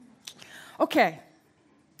Okay.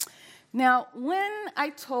 Now, when I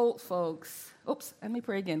told folks, let me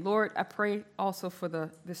pray again. Lord, I pray also for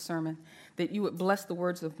this sermon that you would bless the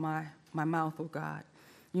words of my mouth, oh God.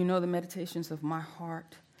 You know the meditations of my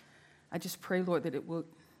heart. I just pray, Lord, that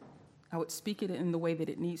I would speak it in the way that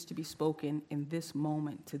it needs to be spoken in this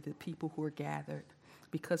moment to the people who are gathered,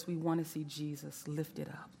 because we want to see Jesus lifted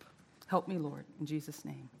up. Help me, Lord, in Jesus'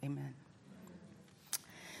 name, amen.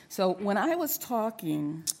 So when I was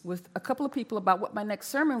talking with a couple of people about what my next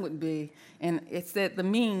sermon would be, and it said the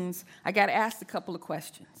means, I got asked a couple of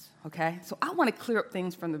questions, okay? So I want to clear up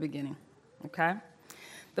things from the beginning, okay?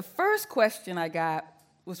 The first question I got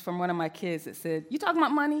was from one of my kids that said, "You talking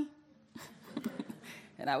about money?"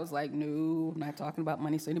 And I was like, "No, I'm not talking about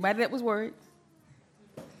money." So anybody that was worried.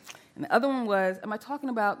 And the other one was, am I talking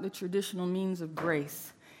about the traditional means of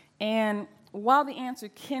grace? And while the answer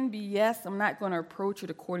can be yes, I'm not going to approach it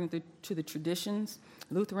according to the traditions,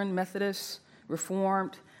 Lutheran, Methodist,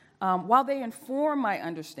 Reformed. While they inform my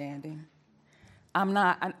understanding,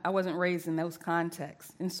 I wasn't raised in those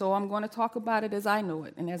contexts. And so I'm going to talk about it as I know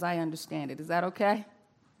it and as I understand it. Is that okay?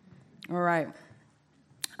 All right.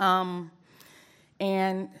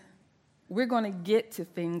 And we're going to get to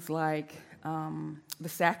things like the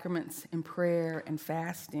sacraments and prayer and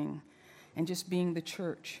fasting and just being the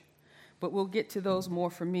church. But we'll get to those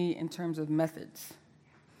more for me in terms of methods.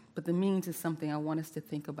 But the means is something I want us to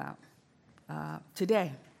think about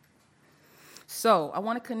today. So I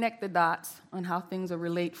want to connect the dots on how things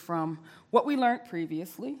relate from what we learned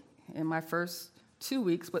previously in my first 2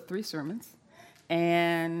 weeks, but 3 sermons,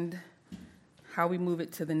 and how we move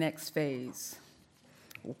it to the next phase.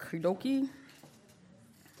 Okie dokie.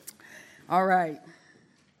 All right.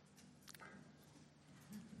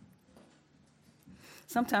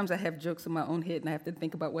 Sometimes I have jokes in my own head, and I have to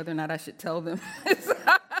think about whether or not I should tell them. It's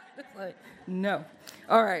like, no.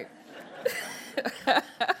 All right.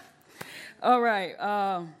 All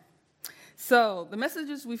right. So the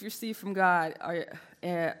messages we've received from God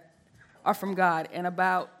are from God, and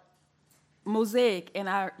about Mosaic and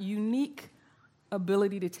our unique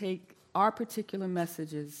ability to take our particular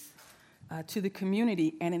messages to the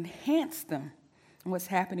community and enhance them and what's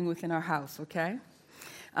happening within our house, okay?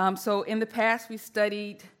 So in the past, we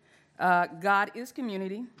studied God is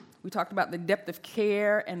community. We talked about the depth of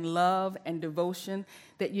care and love and devotion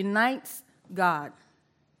that unites God,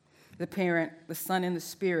 the parent, the Son, and the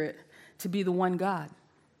Spirit to be the one God.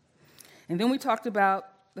 And then we talked about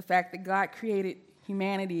the fact that God created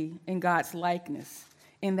humanity in God's likeness,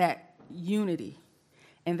 in that unity,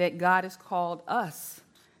 and that God has called us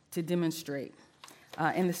to demonstrate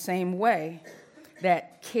in the same way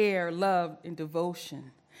that care, love, and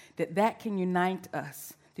devotion, that can unite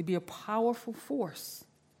us to be a powerful force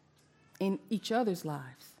in each other's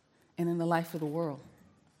lives and in the life of the world.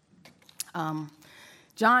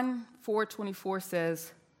 John 4:24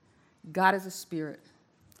 says, God is a spirit,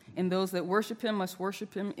 and those that worship him must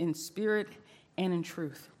worship him in spirit and in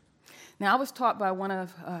truth. Now, I was taught by one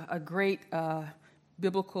of a great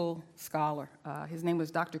biblical scholar. His name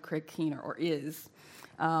was Dr. Craig Keener, or is.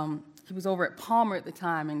 He was over at Palmer at the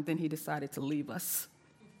time, and then he decided to leave us.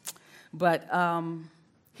 But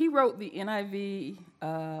he wrote the NIV,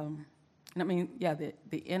 the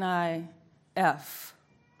NIF,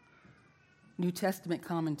 New Testament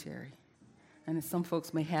commentary. And some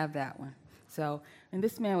folks may have that one. So, and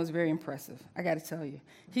this man was very impressive, I got to tell you.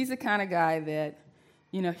 He's the kind of guy that,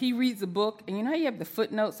 he reads a book, and how you have the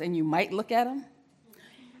footnotes and you might look at them?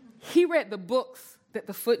 He read the books that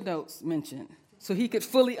the footnotes mentioned, so he could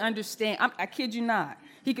fully understand. I kid you not.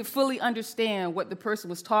 He could fully understand what the person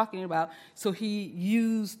was talking about, so he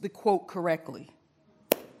used the quote correctly,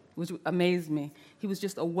 which amazed me. He was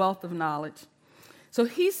just a wealth of knowledge. So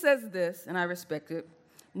he says this, and I respect it.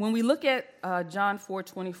 When we look at John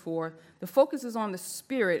 4:24, the focus is on the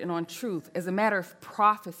Spirit and on truth as a matter of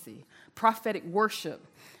prophecy, prophetic worship.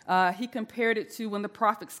 He compared it to when the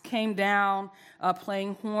prophets came down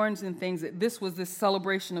playing horns and things, that this was this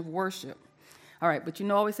celebration of worship. All right, but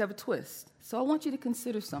always have a twist. So I want you to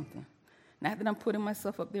consider something. Not that I'm putting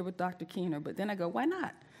myself up there with Dr. Keener, but then I go, why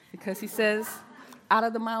not? Because he says, out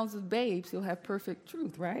of the mouths of babes, he'll have perfect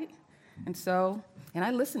truth, right? And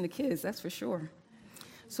I listen to kids, that's for sure.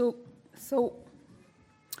 So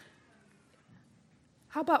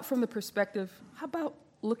how about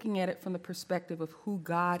looking at it from the perspective of who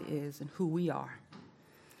God is and who we are?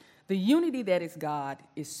 The unity that is God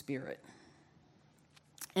is spirit.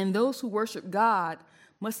 And those who worship God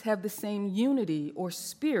must have the same unity or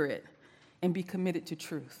spirit and be committed to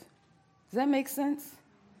truth. Does that make sense?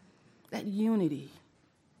 That unity.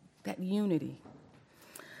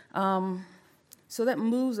 So that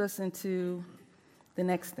moves us into the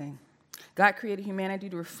next thing. God created humanity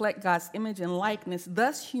to reflect God's image and likeness.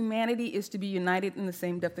 Thus, humanity is to be united in the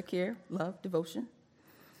same depth of care, love, devotion.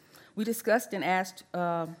 We discussed and asked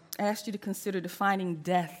you to consider defining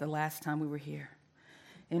death the last time we were here.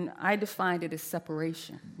 And I defined it as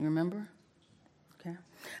separation. You remember? Okay.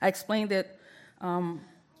 I explained that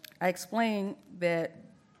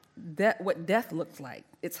what death looks like.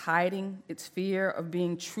 It's hiding, it's fear of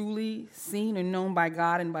being truly seen and known by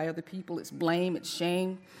God and by other people. It's blame, it's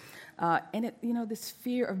shame. And this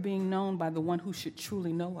fear of being known by the one who should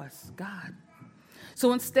truly know us, God.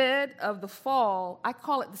 So instead of the fall, I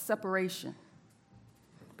call it the separation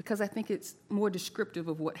because I think it's more descriptive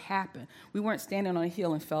of what happened. We weren't standing on a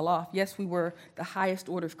hill and fell off. Yes, we were the highest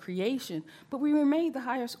order of creation, but we remained the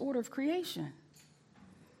highest order of creation.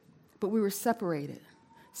 But we were separated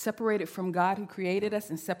from God who created us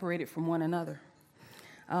and separated from one another.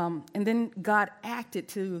 And then God acted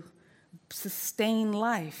to sustain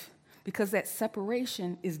life because that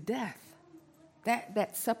separation is death.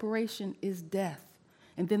 That separation is death.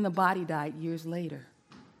 And then the body died years later.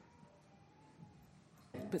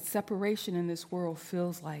 But separation in this world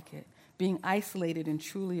feels like it. Being isolated and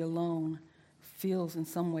truly alone feels in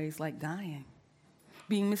some ways like dying.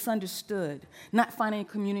 Being misunderstood, not finding a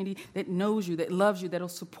community that knows you, that loves you, that'll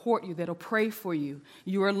support you, that'll pray for you.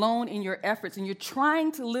 You're alone in your efforts, and you're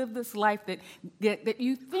trying to live this life that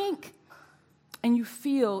you think and you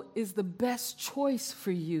feel is the best choice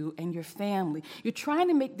for you and your family. You're trying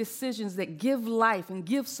to make decisions that give life and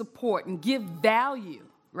give support and give value,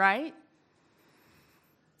 right?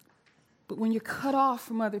 But when you're cut off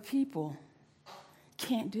from other people,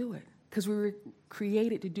 can't do it because we were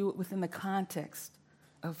created to do it within the context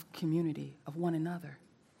of community, of one another.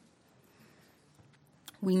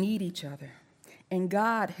 We need each other, and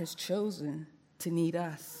God has chosen to need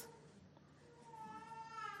us.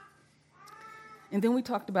 And then we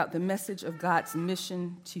talked about the message of God's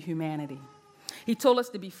mission to humanity. He told us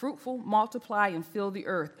to be fruitful, multiply, and fill the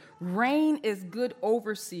earth. Reign as good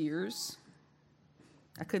overseers.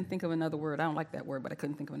 I couldn't think of another word. I don't like that word, but I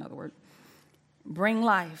couldn't think of another word. Bring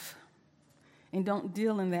life, and don't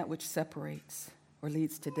deal in that which separates or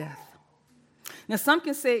leads to death. Now, some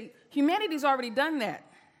can say, humanity's already done that.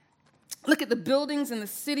 Look at the buildings and the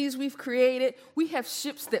cities we've created. We have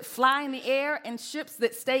ships that fly in the air and ships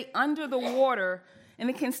that stay under the water,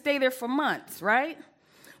 and it can stay there for months, right?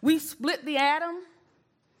 We split the atom.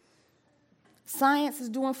 Science is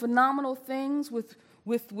doing phenomenal things with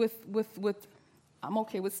I'm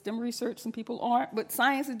okay with STEM research, some people aren't, but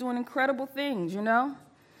science is doing incredible things, you know?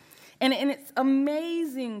 And it's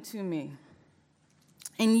amazing to me.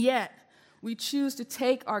 And yet, we choose to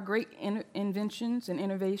take our great inventions and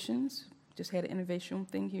innovations, just had an innovation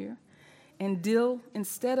thing here, and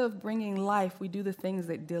instead of bringing life, we do the things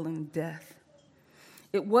that deal in death.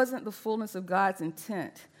 It wasn't the fullness of God's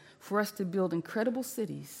intent for us to build incredible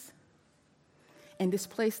cities and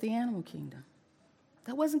displace the animal kingdom.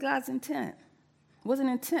 That wasn't God's intent. It wasn't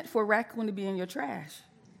intent for a raccoon to be in your trash.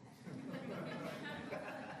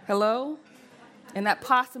 Hello? And that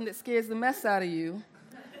possum that scares the mess out of you,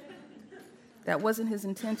 that wasn't his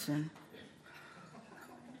intention.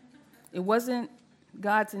 It wasn't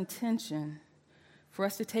God's intention for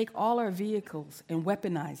us to take all our vehicles and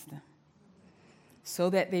weaponize them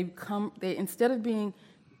so that they instead of being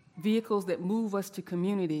vehicles that move us to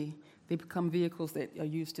community, they become vehicles that are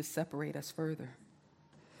used to separate us further.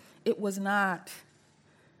 It was not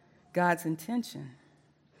God's intention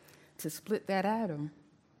to split that atom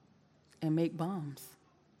and make bombs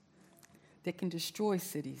that can destroy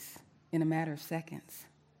cities in a matter of seconds.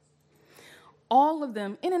 All of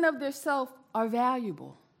them, in and of themselves, are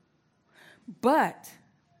valuable, but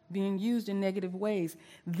being used in negative ways.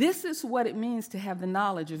 This is what it means to have the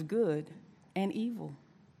knowledge of good and evil.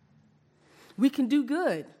 We can do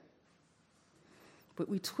good, but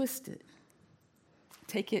we twist it,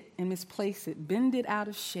 take it and misplace it, bend it out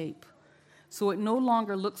of shape so it no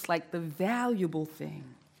longer looks like the valuable thing,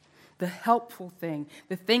 the helpful thing,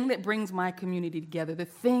 the thing that brings my community together, the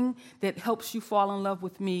thing that helps you fall in love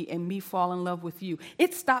with me and me fall in love with you.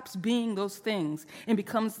 It stops being those things and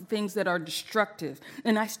becomes things that are destructive.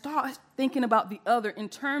 And I start thinking about the other in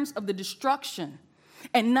terms of the destruction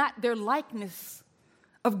and not their likeness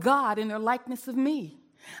of God and their likeness of me.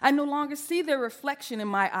 I no longer see their reflection in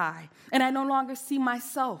my eye, and I no longer see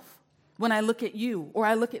myself when I look at you or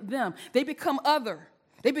I look at them. They become other.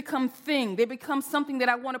 They become thing. They become something that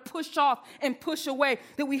I want to push off and push away,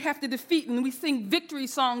 that we have to defeat, and we sing victory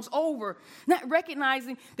songs over, not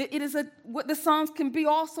recognizing that it is what the songs can be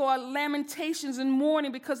also are lamentations and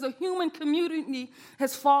mourning because the human community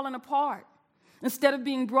has fallen apart. instead of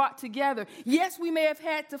being brought together. Yes, we may have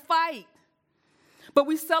had to fight, but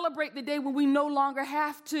we celebrate the day when we no longer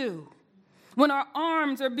have to. When our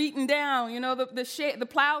arms are beaten down, the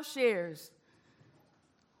plowshares.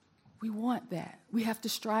 We want that. We have to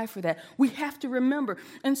strive for that. We have to remember.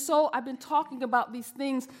 And so I've been talking about these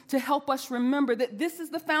things to help us remember that this is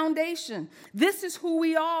the foundation. This is who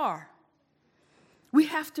we are. We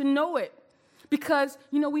have to know it because,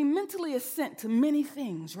 we mentally assent to many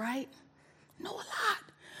things, right? Know a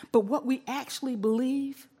lot. But what we actually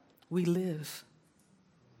believe, we live.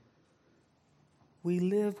 We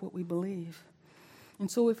live what we believe. And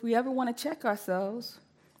so if we ever want to check ourselves,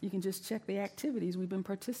 you can just check the activities we've been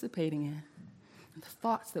participating in, and the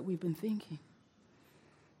thoughts that we've been thinking.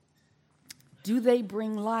 Do they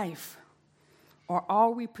bring life, or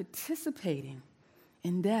are we participating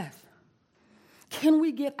in death? Can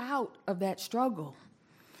we get out of that struggle?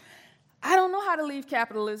 I don't know how to leave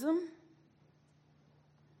capitalism.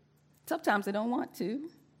 Sometimes I don't want to.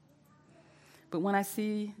 But when I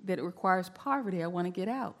see that it requires poverty, I want to get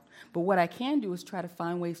out. But what I can do is try to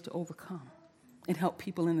find ways to overcome and help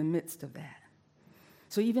people in the midst of that.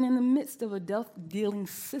 So even in the midst of a death-dealing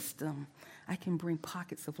system, I can bring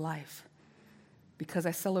pockets of life because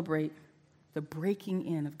I celebrate the breaking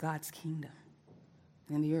in of God's kingdom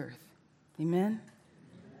in the earth. Amen?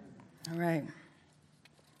 All right.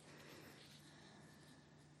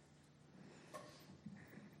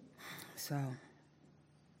 So,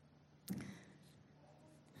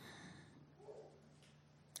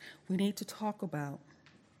 we need to talk about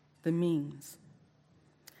the means.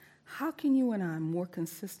 How can you and I more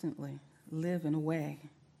consistently live in a way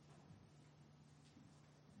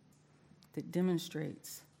that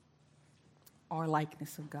demonstrates our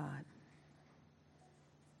likeness of God?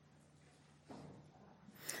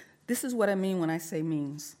 This is what I mean when I say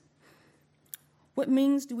means. What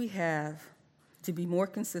means do we have to be more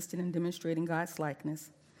consistent in demonstrating God's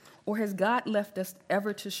likeness? Or has God left us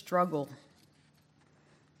ever to struggle?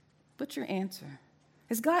 What's your answer?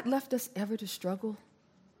 Has God left us ever to struggle?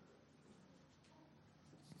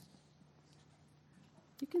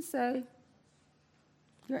 You can say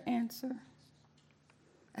your answer.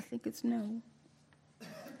 I think it's no.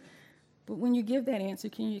 But when you give that answer,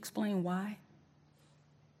 can you explain why?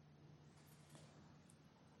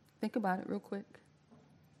 Think about it real quick.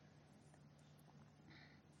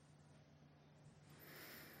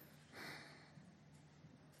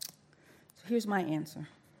 So here's my answer.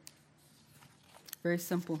 Very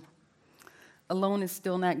simple. Alone is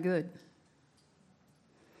still not good.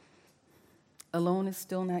 Alone is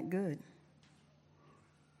still not good.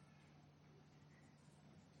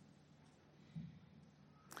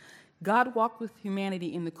 God walked with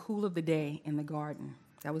humanity in the cool of the day in the garden.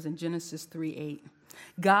 That was in Genesis 3:8.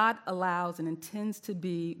 God allows and intends to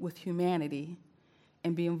be with humanity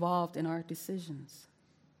and be involved in our decisions.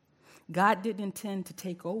 God didn't intend to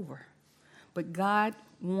take over, but God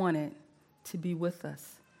wanted to be with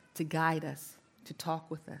us, to guide us, to talk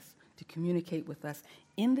with us, to communicate with us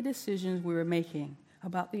in the decisions we were making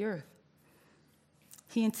about the earth.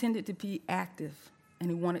 He intended to be active, and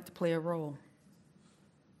he wanted to play a role.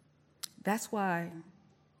 That's why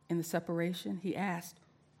in the separation, he asked,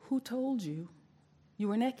 who told you you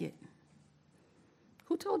were naked?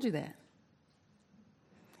 Who told you that?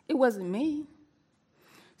 It wasn't me.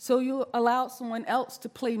 So you allowed someone else to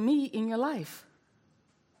play me in your life.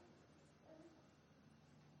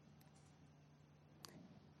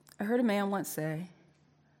 I heard a man once say,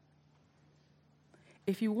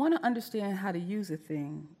 if you want to understand how to use a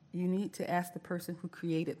thing, you need to ask the person who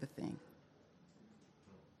created the thing.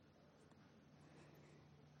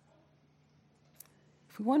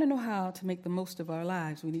 If we want to know how to make the most of our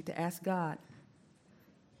lives, we need to ask God,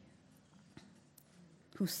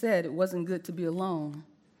 who said it wasn't good to be alone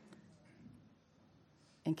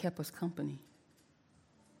and kept us company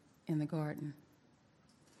in the garden.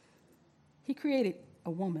 He created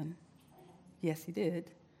a woman. Yes, he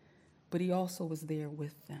did. But he also was there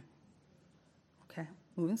with them. Okay,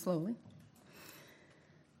 moving slowly.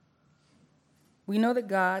 We know that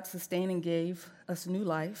God sustained and gave us new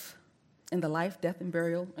life in the life, death, and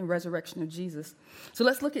burial and resurrection of Jesus. So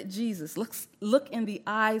let's look at Jesus. Let's look in the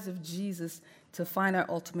eyes of Jesus to find our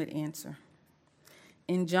ultimate answer.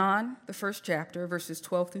 In John, the 1st chapter, verses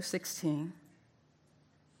 12 through 16,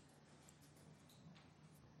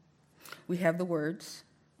 we have the words,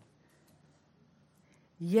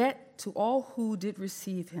 "Yet to all who did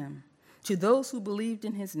receive him, to those who believed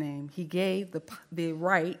in his name, he gave the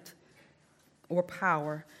right or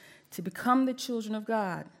power to become the children of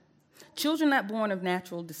God. Children not born of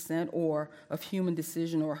natural descent or of human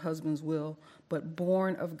decision or husband's will, but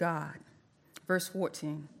born of God. Verse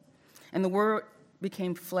 14, and the Word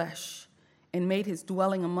became flesh and made his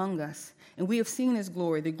dwelling among us. And we have seen his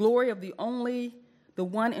glory, the glory of the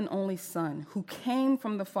one and only Son, who came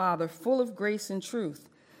from the Father, full of grace and truth.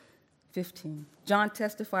 15, John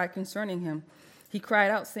testified concerning him. He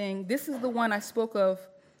cried out, saying, this is the one I spoke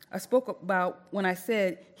about when I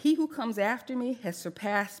said, he who comes after me has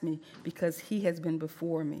surpassed me because he has been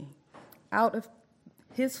before me. Out of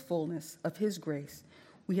his fullness of his grace,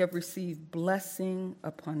 we have received blessing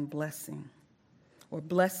upon blessing, or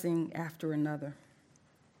blessing after another.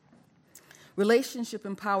 Relationship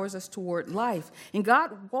empowers us toward life. And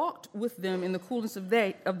God walked with them in the coolness of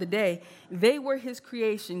the day. They were his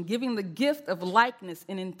creation, giving the gift of likeness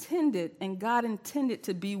and God intended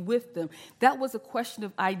to be with them. That was a question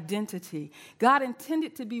of identity. God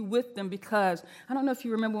intended to be with them because, I don't know if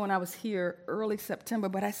you remember when I was here early September,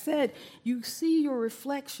 but I said, you see your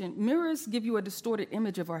reflection. Mirrors give you a distorted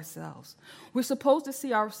image of ourselves. We're supposed to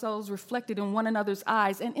see ourselves reflected in one another's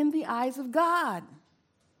eyes and in the eyes of God.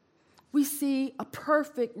 We see a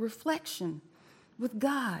perfect reflection with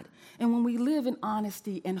God. And when we live in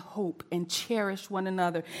honesty and hope and cherish one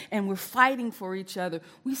another and we're fighting for each other,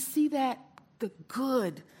 we see that the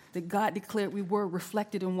good that God declared we were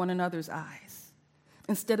reflected in one another's eyes,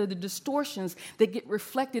 instead of the distortions that get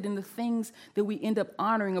reflected in the things that we end up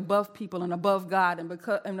honoring above people and above God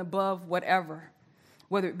and above whatever,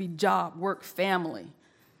 whether it be job, work, family,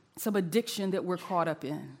 some addiction that we're caught up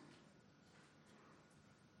in.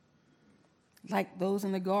 Like those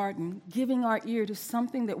in the garden, giving our ear to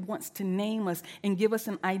something that wants to name us and give us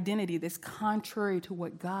an identity that's contrary to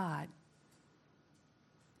what God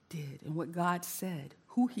did and what God said,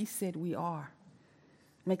 who he said we are.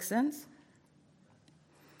 Make sense?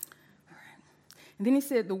 All right. And then he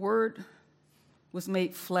said the Word was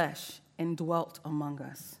made flesh and dwelt among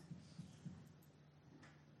us.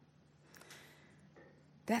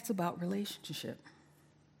 That's about relationship.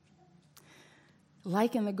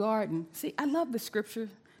 Like in the garden. See, I love the scripture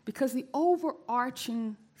because the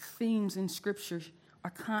overarching themes in scripture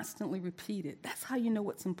are constantly repeated. That's how you know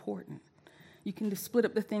what's important. You can just split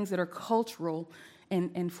up the things that are cultural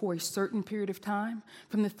and for a certain period of time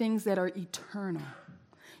from the things that are eternal.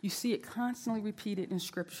 You see it constantly repeated in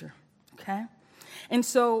scripture, okay? And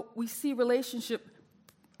so we see relationship,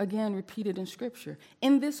 again, repeated in scripture.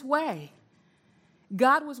 In this way,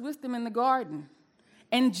 God was with them in the garden.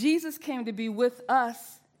 And Jesus came to be with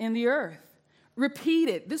us in the earth.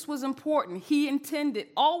 Repeated. This was important. He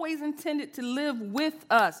always intended to live with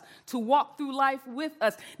us, to walk through life with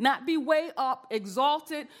us, not be way up,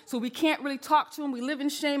 exalted, so we can't really talk to him. We live in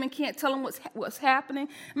shame and can't tell him what's happening.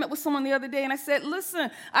 I met with someone the other day and I said,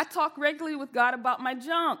 listen, I talk regularly with God about my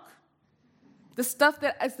junk. The stuff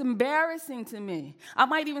that is embarrassing to me. I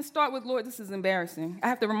might even start with, Lord, this is embarrassing. I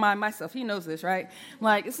have to remind myself. He knows this, right? I'm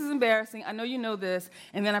like, this is embarrassing. I know you know this.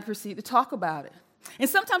 And then I proceed to talk about it. And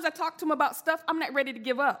sometimes I talk to him about stuff I'm not ready to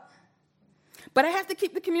give up. But I have to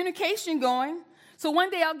keep the communication going. So one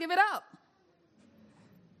day I'll give it up.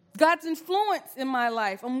 God's influence in my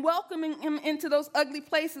life. I'm welcoming him into those ugly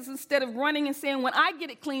places instead of running and saying, when I get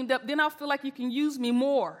it cleaned up, then I'll feel like you can use me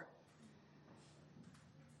more.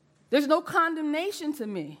 There's no condemnation to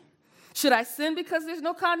me. Should I sin because there's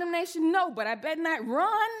no condemnation? No, but I better not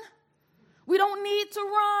run. We don't need to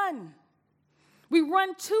run. We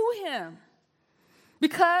run to him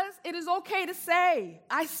because it is okay to say,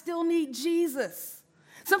 I still need Jesus.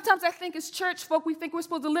 Sometimes I think as church folk, we think we're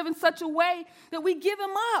supposed to live in such a way that we give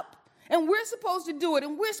him up. And we're supposed to do it,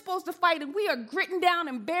 and we're supposed to fight, and we are gritting down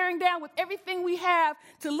and bearing down with everything we have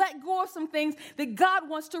to let go of some things that God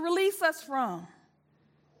wants to release us from.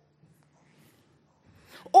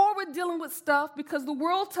 Or we're dealing with stuff because the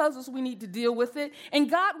world tells us we need to deal with it, and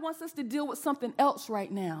God wants us to deal with something else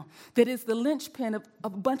right now that is the linchpin of a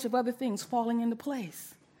bunch of other things falling into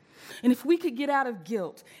place. And if we could get out of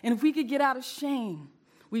guilt, and if we could get out of shame,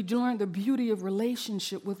 we'd learn the beauty of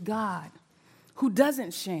relationship with God, who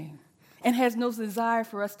doesn't shame and has no desire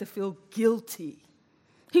for us to feel guilty.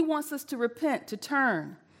 He wants us to repent, to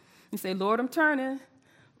turn. You say, Lord, I'm turning.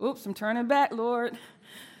 Oops, I'm turning back, Lord.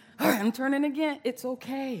 All right, I'm turning again. It's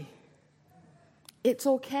okay. It's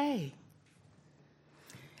okay.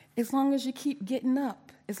 As long as you keep getting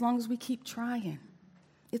up, as long as we keep trying,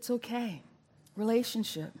 it's okay.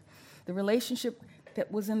 Relationship. The relationship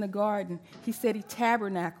that was in the garden, he said he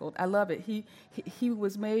tabernacled. I love it. He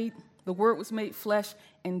was made, the Word was made flesh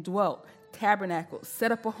and dwelt. Tabernacled,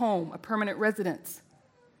 set up a home, a permanent residence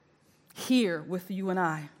here with you and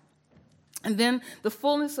I. And then the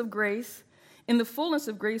fullness of grace. In the fullness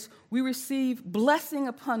of grace, we receive blessing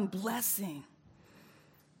upon blessing.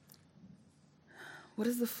 What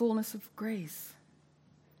is the fullness of grace?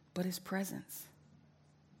 But his presence.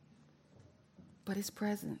 But his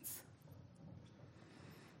presence.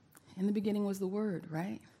 In the beginning was the Word,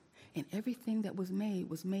 right? And everything that was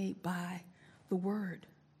made by the Word.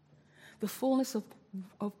 The fullness of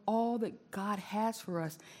all that God has for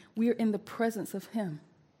us. We are in the presence of him,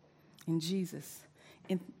 in Jesus,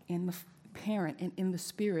 in the parent, and in the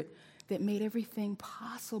Spirit that made everything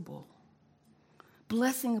possible.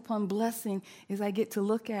 Blessing upon blessing as I get to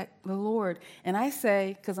look at the Lord. And I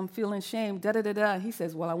say, because I'm feeling shame, da-da-da-da. He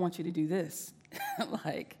says, well, I want you to do this. I'm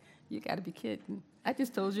like, you got to be kidding. I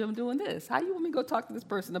just told you I'm doing this. How you want me to go talk to this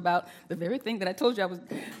person about the very thing that I told you I was...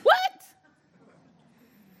 What?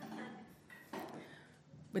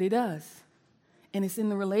 But he does. And it's in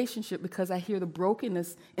the relationship because I hear the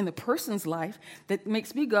brokenness in the person's life that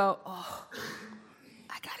makes me go, oh,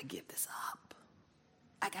 I got to give this up.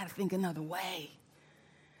 I got to think another way.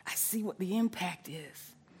 I see what the impact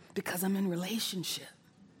is because I'm in relationship.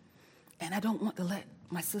 And I don't want to let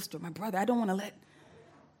my sister, my brother, I don't want to let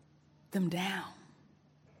them down.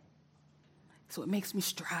 So it makes me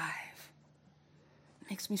strive. It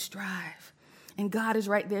makes me strive. And God is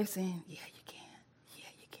right there saying, yeah, you can. Yeah,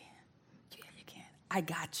 you can. Yeah, you can. I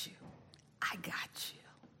got you. I got you.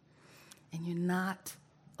 And you're not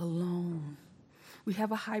alone. We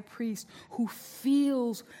have a high priest who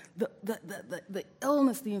feels the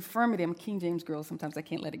illness, the infirmity. I'm a King James girl. Sometimes I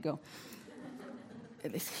can't let it go.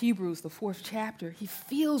 It's Hebrews, the 4th chapter. He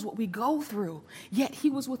feels what we go through, yet he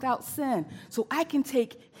was without sin. So I can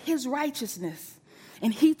take his righteousness,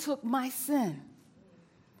 and he took my sin.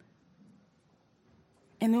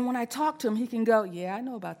 And then when I talk to him, he can go, yeah, I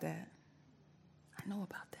know about that. I know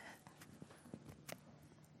about that.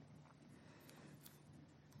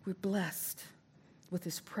 We're blessed with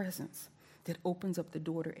his presence that opens up the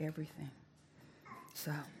door to everything.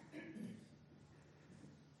 So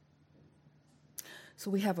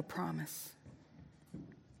we have a promise.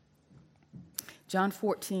 John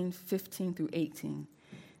 14:15 through 18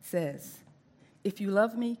 says, if you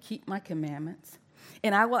love me, keep my commandments,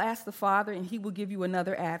 and I will ask the Father, and he will give you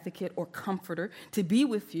another advocate or comforter to be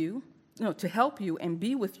with you, to help you and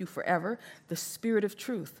be with you forever, the Spirit of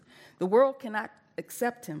truth. The world cannot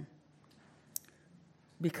accept him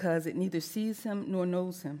because it neither sees him nor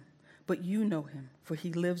knows him, but you know him, for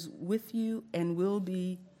he lives with you and will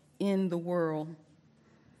be in the world.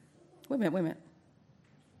 Wait a minute.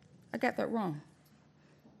 I got that wrong.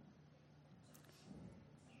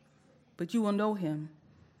 But you will know him,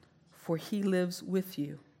 for he lives with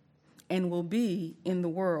you and will be in the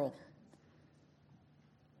world.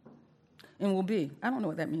 And will be. I don't know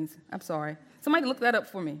what that means. I'm sorry. Somebody look that up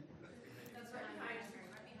for me.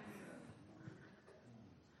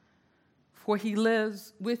 For he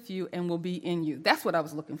lives with you and will be in you. That's what I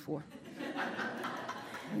was looking for.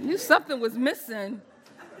 I knew something was missing.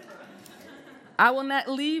 I will not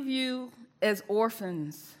leave you as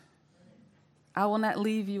orphans. I will not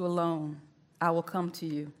leave you alone. I will come to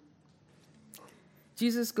you.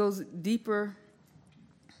 Jesus goes deeper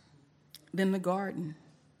than the garden.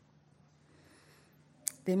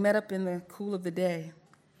 They met up in the cool of the day.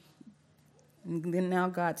 And then now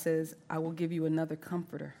God says, I will give you another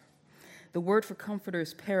comforter. The word for comforter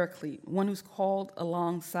is paraclete, one who's called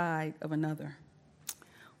alongside of another.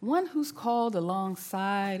 One who's called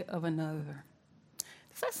alongside of another.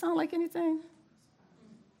 Does that sound like anything?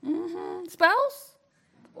 Mm-hmm. Spouse?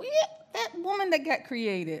 Well, yeah, that woman that got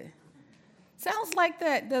created. Sounds like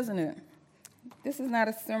that, doesn't it? This is not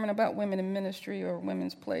a sermon about women in ministry or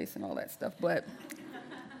women's place and all that stuff, but...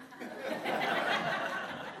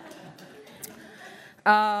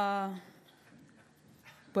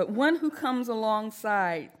 But one who comes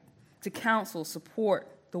alongside to counsel, support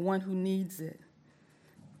the one who needs it.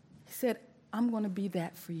 He said, I'm going to be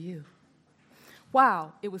that for you.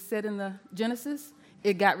 Wow, it was said in the Genesis.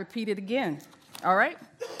 It got repeated again. All right?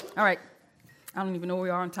 All right. I don't even know where we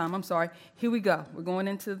are on time. I'm sorry. Here we go. We're going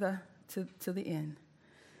into the end.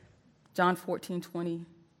 John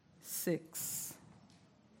 14:26.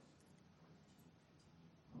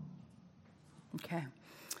 Okay.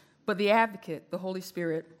 But the advocate, the Holy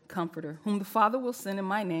Spirit, comforter, whom the Father will send in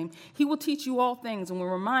my name, he will teach you all things and will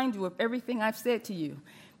remind you of everything I've said to you.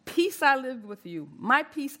 Peace I live with you. My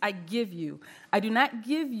peace I give you. I do not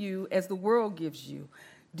give you as the world gives you.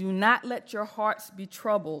 Do not let your hearts be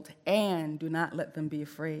troubled, and do not let them be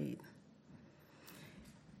afraid.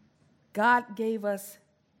 God gave us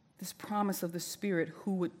this promise of the Spirit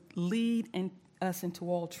who would lead us into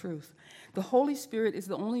all truth. The Holy Spirit is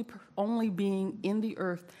the only being in the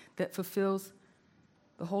earth that fulfills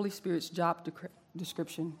the Holy Spirit's job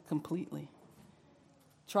description completely.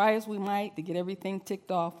 Try as we might to get everything ticked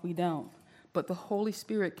off, we don't. But the Holy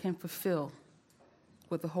Spirit can fulfill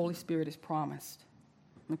what the Holy Spirit has promised.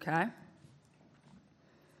 Okay?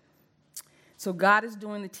 So God is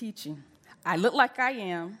doing the teaching. I look like I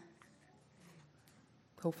am.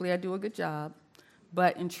 Hopefully I do a good job.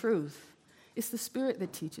 But in truth, it's the Spirit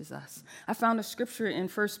that teaches us. I found a scripture in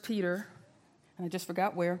 1 Peter, and I just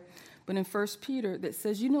forgot where, but in 1 Peter that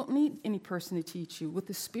says you don't need any person to teach you with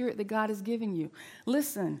the Spirit that God has given you.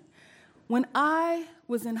 Listen, when I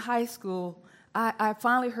was in high school, I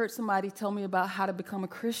finally heard somebody tell me about how to become a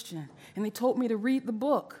Christian, and they told me to read the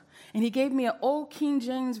book. And he gave me an old King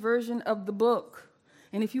James version of the book.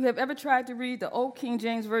 And if you have ever tried to read the old King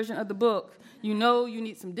James version of the book, you know you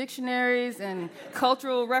need some dictionaries and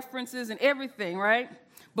cultural references and everything, right?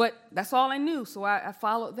 But that's all I knew, so I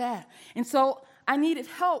followed that. And so I needed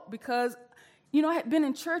help because, I had been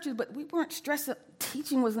in churches, but we weren't stressed.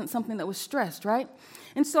 Teaching wasn't something that was stressed, right?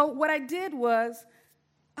 And so what I did was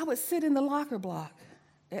I would sit in the locker block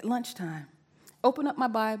at lunchtime, open up my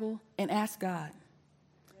Bible, and ask God,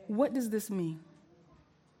 what does this mean?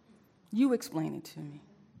 You explain it to me.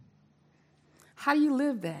 How do you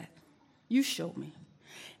live that? You show me.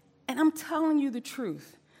 And I'm telling you the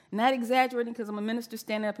truth, not exaggerating because I'm a minister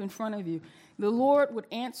standing up in front of you. The Lord would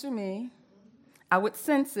answer me. I would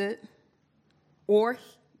sense it, or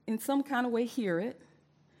in some kind of way hear it,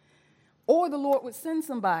 or the Lord would send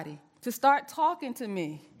somebody to start talking to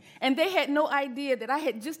me. And they had no idea that I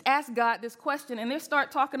had just asked God this question, and they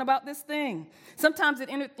start talking about this thing. Sometimes it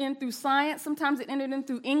entered in through science, sometimes it entered in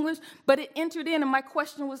through English, but it entered in and my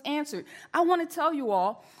question was answered. I want to tell you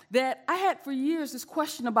all that I had for years this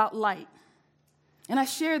question about light. And I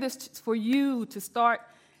share this for you to start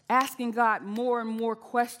asking God more and more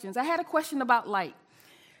questions. I had a question about light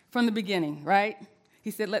from the beginning, right?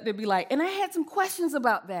 He said, let there be light. And I had some questions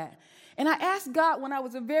about that. And I asked God when I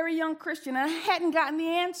was a very young Christian, and I hadn't gotten the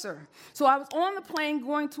answer. So I was on the plane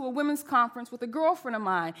going to a women's conference with a girlfriend of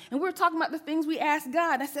mine, and we were talking about the things we asked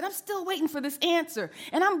God. I said, I'm still waiting for this answer,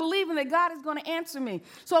 and I'm believing that God is going to answer me.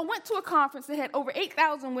 So I went to a conference that had over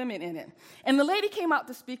 8,000 women in it, and the lady came out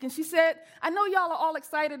to speak, and she said, I know y'all are all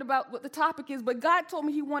excited about what the topic is, but God told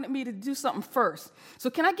me he wanted me to do something first. So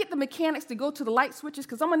can I get the mechanics to go to the light switches,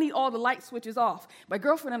 because I'm going to need all the light switches off. My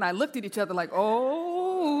girlfriend and I looked at each other like,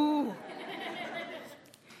 oh,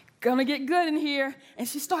 gonna get good in here. And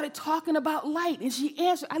she started talking about light, and she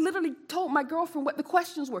answered. I literally told my girlfriend what the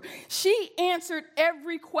questions were. She answered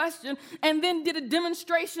every question and then did a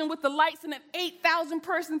demonstration with the lights in an 8,000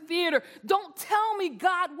 person theater. Don't tell me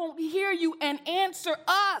God won't hear you and answer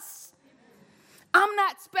us. I'm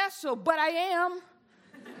not special, but I am.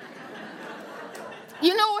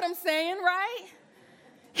 You know what I'm saying, right?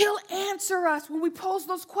 He'll answer us when we pose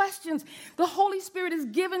those questions. The Holy Spirit is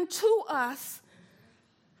given to us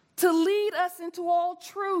to lead us into all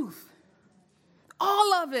truth.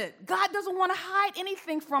 All of it. God doesn't want to hide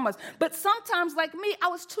anything from us. But sometimes, like me, I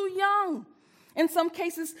was too young, in some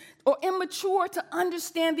cases, or immature to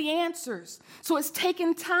understand the answers. So it's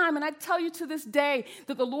taken time. And I tell you to this day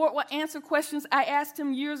that the Lord will answer questions I asked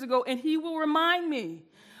him years ago, and he will remind me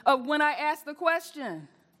of when I asked the question.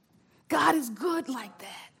 God is good like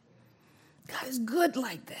that. God is good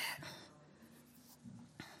like that.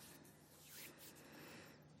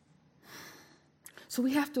 So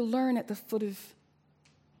we have to learn at the foot of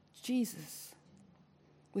Jesus,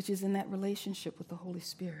 which is in that relationship with the Holy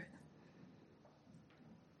Spirit.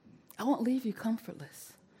 I won't leave you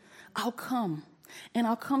comfortless. I'll come, and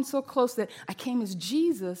I'll come so close that I came as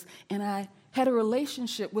Jesus, and I had a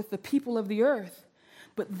relationship with the people of the earth.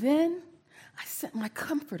 But then I sent my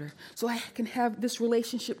comforter so I can have this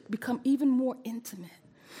relationship become even more intimate.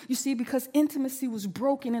 You see, because intimacy was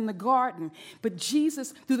broken in the garden, but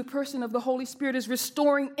Jesus, through the person of the Holy Spirit, is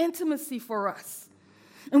restoring intimacy for us.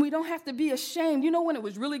 And we don't have to be ashamed. You know when it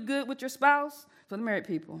was really good with your spouse? For the married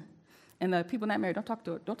people. And the people not married, don't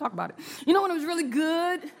talk about it. You know when it was really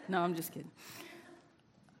good? No, I'm just kidding.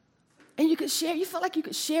 And you felt like you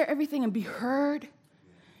could share everything and be heard.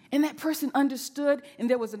 And that person understood, and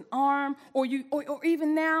there was an arm, or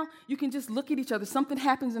even now, you can just look at each other. Something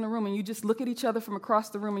happens in a room, and you just look at each other from across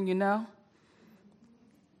the room, and you know.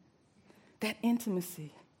 That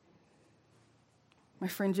intimacy. My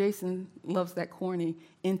friend Jason loves that corny,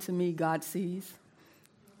 into me God sees.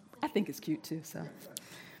 I think it's cute too, so.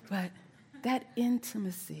 But that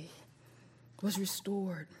intimacy was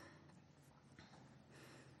restored.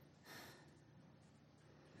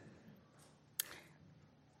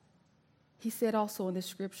 He said also in this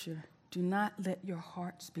scripture, do not let your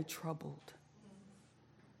hearts be troubled.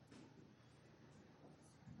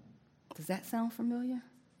 Does that sound familiar?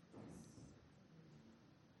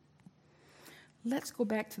 let's go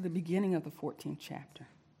back to the beginning of the 14th chapter.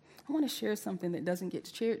 I want to share something that doesn't get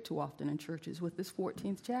shared too often in churches with this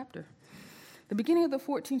 14th chapter. The beginning of the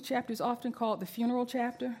 14th chapter is often called the funeral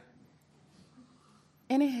chapter,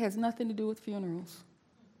 and it has nothing to do with funerals.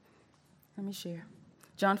 Let me share.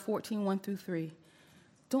 John 14, 1-3.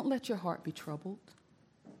 Don't let your heart be troubled.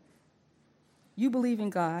 You believe in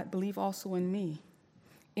God, believe also in me.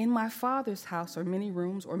 In my Father's house are many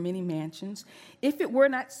rooms or many mansions. If it were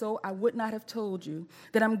not so, I would not have told you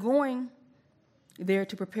that I'm going there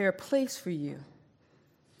to prepare a place for you.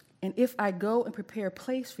 And if I go and prepare a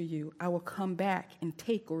place for you, I will come back and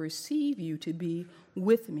take or receive you to be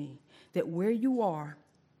with me, that where you are,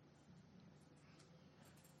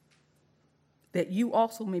 that you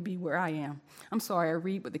also may be where I am. I'm sorry, I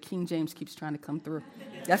read, but the King James keeps trying to come through.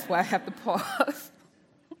 That's why I have to pause.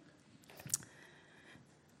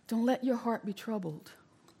 Don't let your heart be troubled.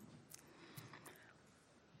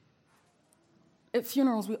 At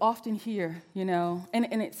funerals, we often hear,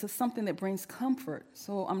 and it's something that brings comfort.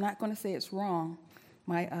 So I'm not going to say it's wrong.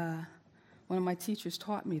 One of my teachers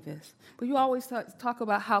taught me this. But you always talk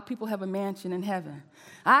about how people have a mansion in heaven.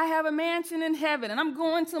 I have a mansion in heaven, and I'm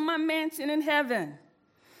going to my mansion in heaven.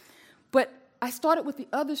 But I started with the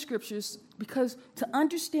other scriptures because to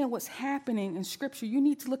understand what's happening in Scripture, you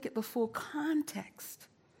need to look at the full context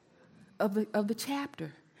of the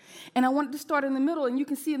chapter. And I wanted to start in the middle, and you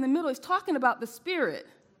can see in the middle, it's talking about the Spirit.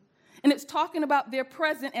 And it's talking about their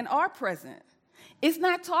present and our present. It's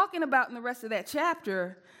not talking about in the rest of that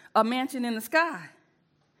chapter a mansion in the sky.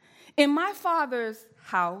 In my Father's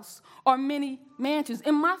house are many mansions.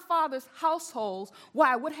 In my Father's households,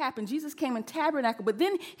 why? What happened? Jesus came in tabernacle, but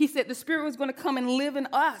then he said the Spirit was going to come and live in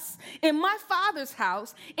us. In my Father's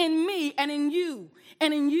house, in me and in you,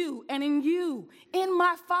 and in you and in you. In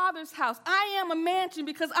my Father's house, I am a mansion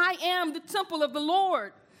because I am the temple of the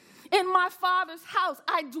Lord. In my Father's house,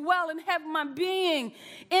 I dwell and have my being.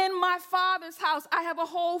 In my Father's house, I have a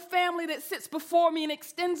whole family that sits before me and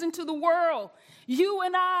extends into the world. You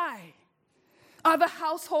and I are the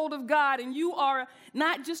household of God, and you are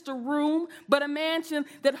not just a room, but a mansion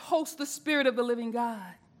that hosts the Spirit of the living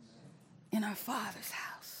God in our Father's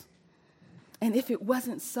house. And if it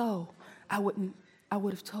wasn't so, I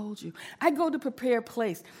would have told you. I go to prepare a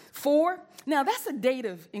place. For, now that's a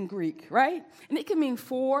dative in Greek, right? And it can mean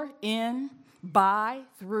for, in, by,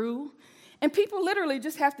 through. And people literally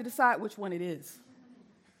just have to decide which one it is.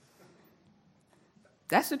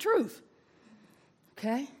 That's the truth.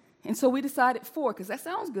 Okay? And so we decided for, because that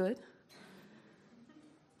sounds good.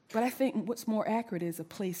 But I think what's more accurate is a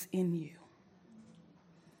place in you.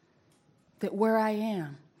 That where I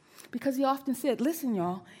am. Because he often said, listen,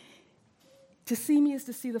 y'all, to see me is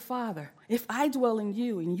to see the Father. If I dwell in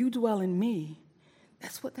you and you dwell in me,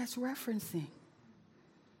 that's what that's referencing.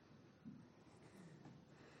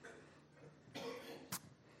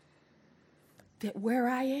 That where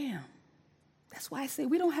I am. That's why I say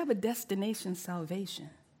we don't have a destination salvation.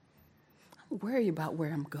 I don't worry about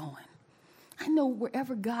where I'm going. I know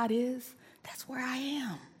wherever God is, that's where I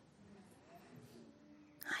am.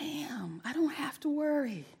 I am. I don't have to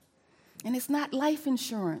worry. And it's not life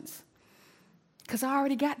insurance. Because I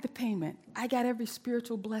already got the payment. I got every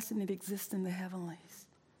spiritual blessing that exists in the heavenlies.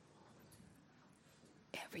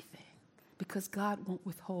 Everything. Because God won't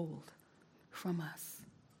withhold from us.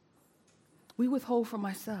 We withhold from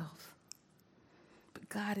ourselves. But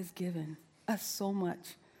God has given us so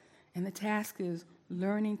much. And the task is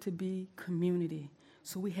learning to be community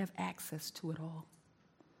so we have access to it all.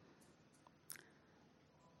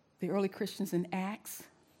 The early Christians in Acts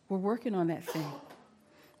were working on that thing.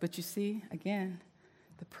 But you see, again,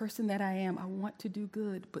 the person that I am, I want to do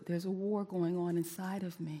good, but there's a war going on inside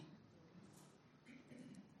of me.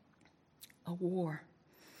 A war.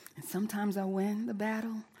 And sometimes I win the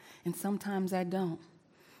battle, and sometimes I don't.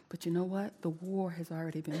 But you know what? The war has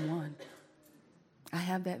already been won. I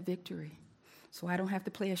have that victory. So I don't have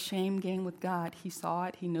to play a shame game with God. He saw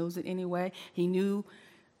it. He knows it anyway. He knew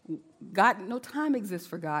God, no time exists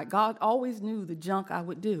for God. God always knew the junk I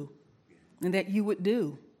would do and that you would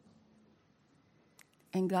do.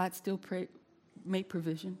 And God still made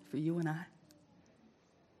provision for you and I.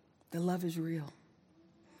 The love is real.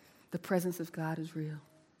 The presence of God is real.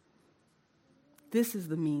 This is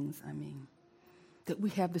the means, that we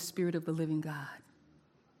have the Spirit of the living God.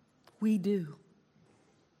 We do.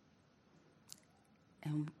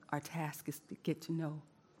 And our task is to get to know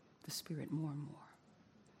the Spirit more and more.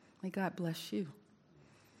 May God bless you.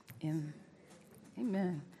 And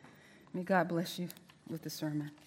amen. May God bless you with the sermon.